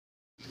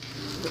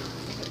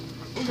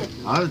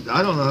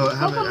I don't know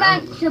how Welcome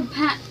back to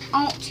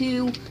part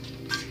 2.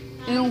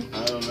 I don't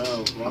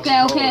know.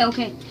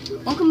 Okay.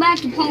 Welcome back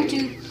to part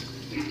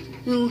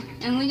 2.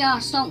 And we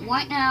gotta start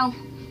right now.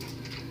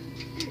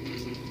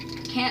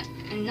 Can't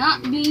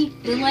not be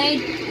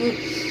delayed.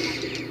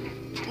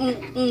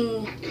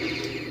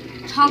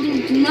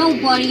 Talking to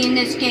nobody in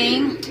this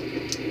game.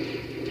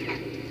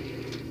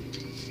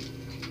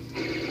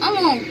 I'm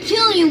gonna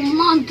kill you with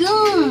my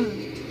gun.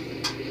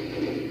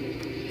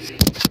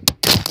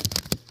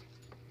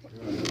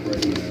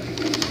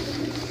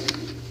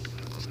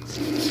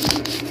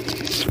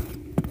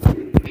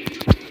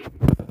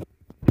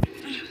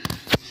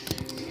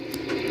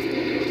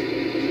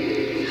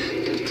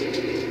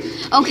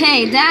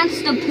 Okay,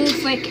 that's the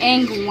perfect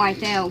angle right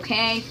there,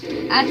 okay?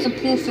 That's the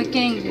perfect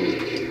angle.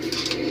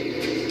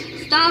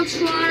 Stop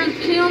trying to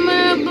kill me,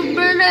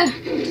 everybody.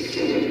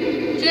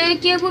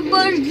 Take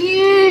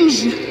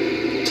everybody's guns.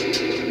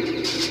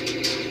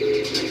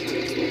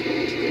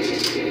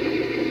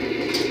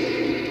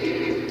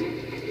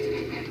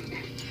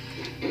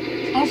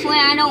 Hopefully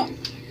I don't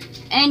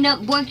end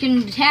up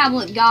breaking the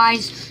tablet,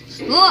 guys.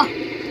 Look!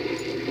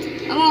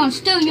 I'm gonna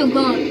steal your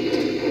gun.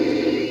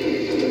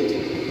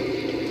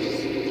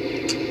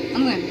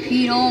 I'm gonna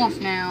pee off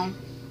now.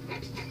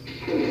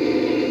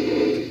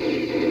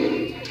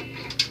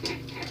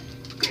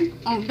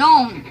 Oh,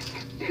 don't.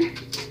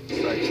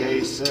 It's like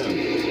K-Sim.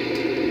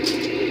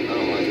 I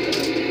don't like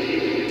that.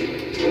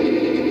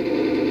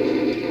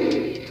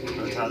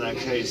 Every time that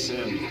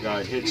K-Sim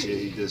guy hits you,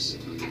 he just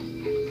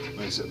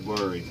makes it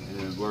blurry.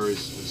 And it blurries,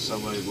 so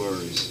many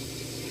blurries.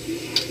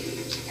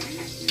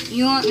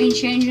 You want me to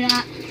change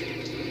that?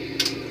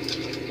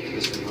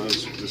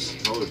 This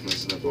controller's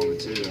messing up on me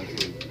too, I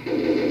think.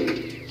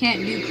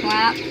 Can't do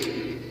crap.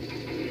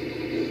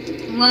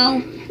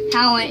 Well,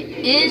 how it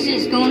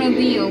is gonna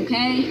be,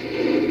 okay?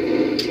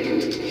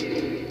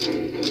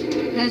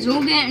 Because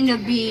we're getting to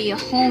be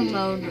home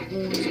mode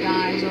rules,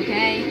 guys,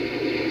 okay?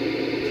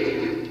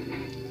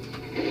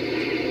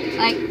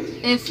 Like,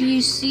 if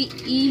you see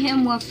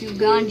him with your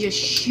gun, just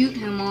shoot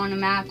him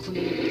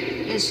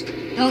automatically. Just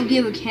don't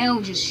give a care,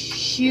 just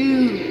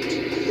shoot.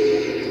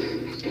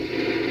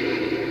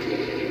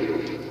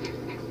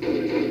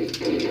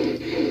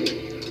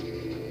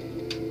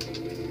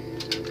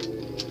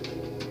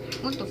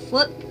 What the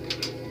flip?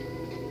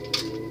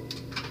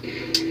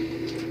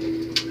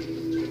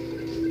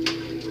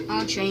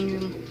 I'll change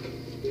him.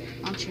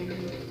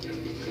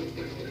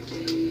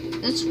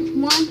 This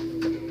one?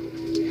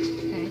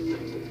 Okay.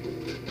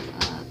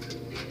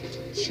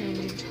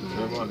 Change time.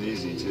 I'm on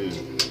easy too.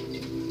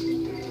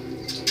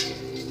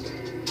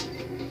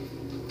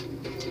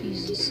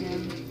 Easy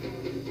sim.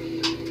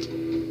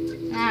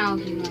 Now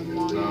he won't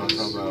want No, I'm us.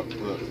 talking about,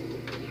 look.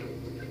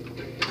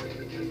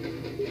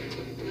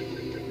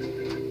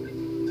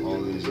 All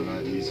these are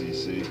not easy,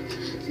 see?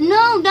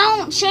 No,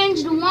 don't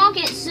change the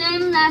rocket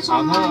sim. That's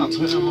all I'm not on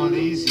putting them on team.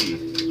 easy.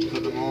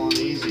 Put them all on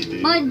easy,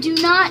 dude. But do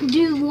not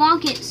do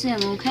rocket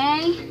sim,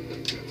 okay?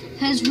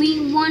 Because we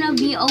want to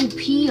be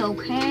OP,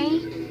 okay?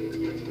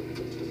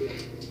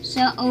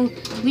 So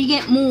we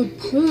get more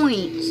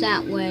points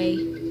that way.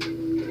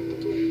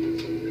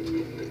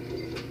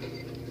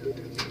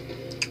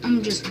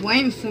 I'm just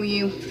waiting for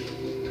you.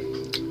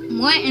 I'm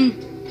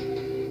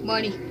waiting,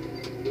 buddy.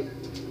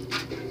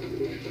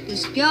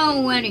 Let's go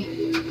already.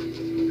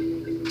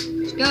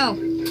 Let's go.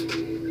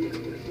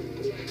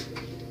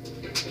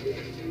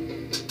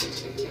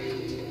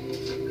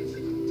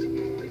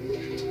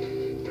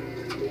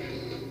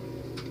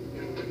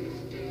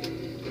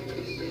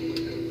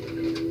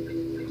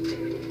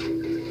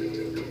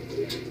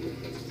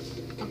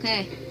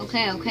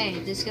 Okay.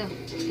 Let's go.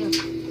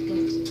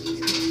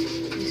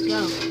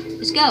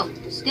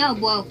 Let's go,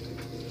 bro.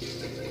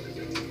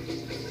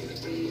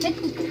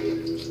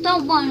 Stop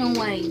running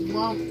away,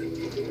 bro.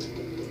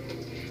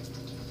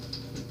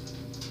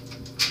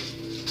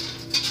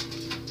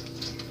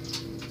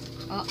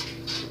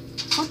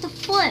 What the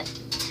flip?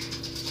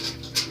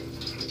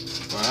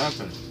 What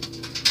happened?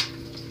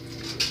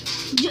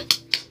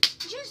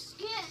 Just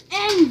get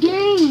in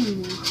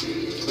game.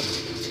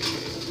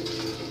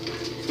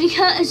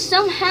 Because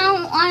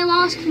somehow I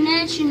lost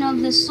connection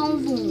of the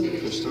server.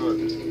 Restart.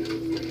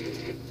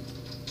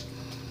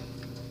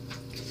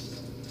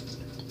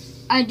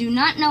 I do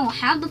not know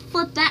how the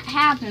flip that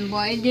happened,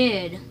 but it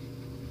did.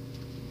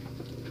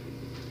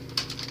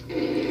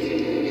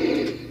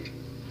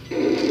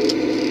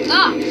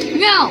 Ah,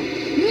 no!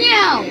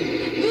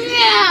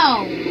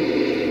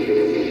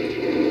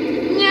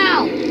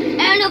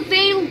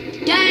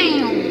 Elevator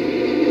down!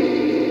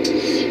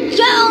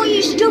 Go,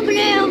 you stupid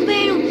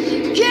elevator!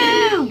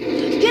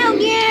 Go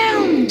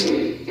down!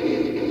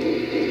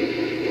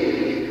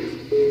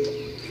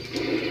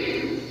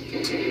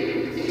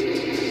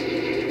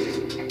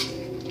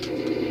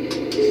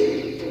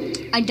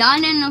 I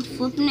died in a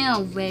flipping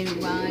elevator,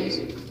 guys.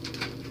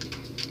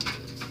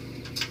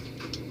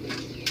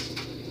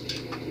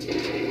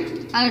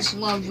 I just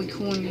love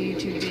recording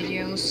YouTube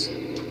videos.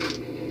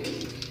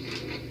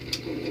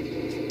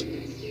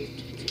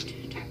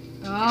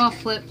 Oh,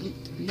 flip.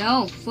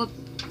 No, flip.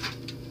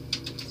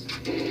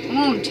 Come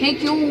on,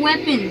 take your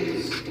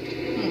weapons.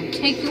 Come on,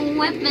 take your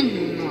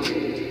weapon.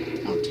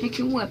 Come on, take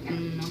your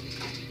weapon.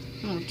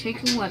 Come on,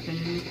 take your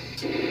weapon.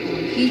 Come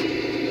on,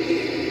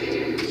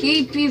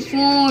 keep you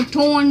for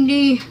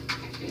Torndy.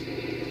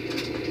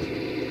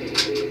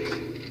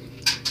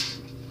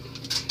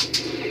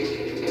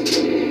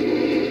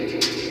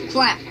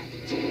 Crap.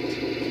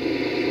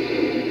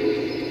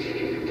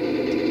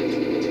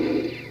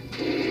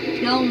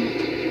 No,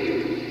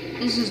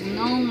 this is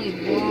lonely,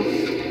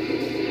 boy.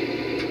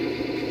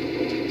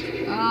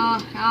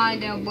 Hi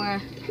there, boy.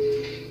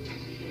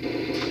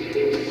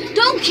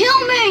 Don't kill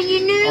me, you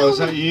noob! Oh, is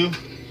that you?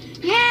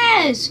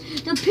 Yes!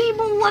 The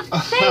people with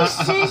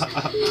faces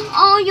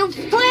are your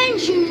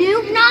friends, you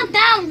noob, not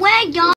that way, guys!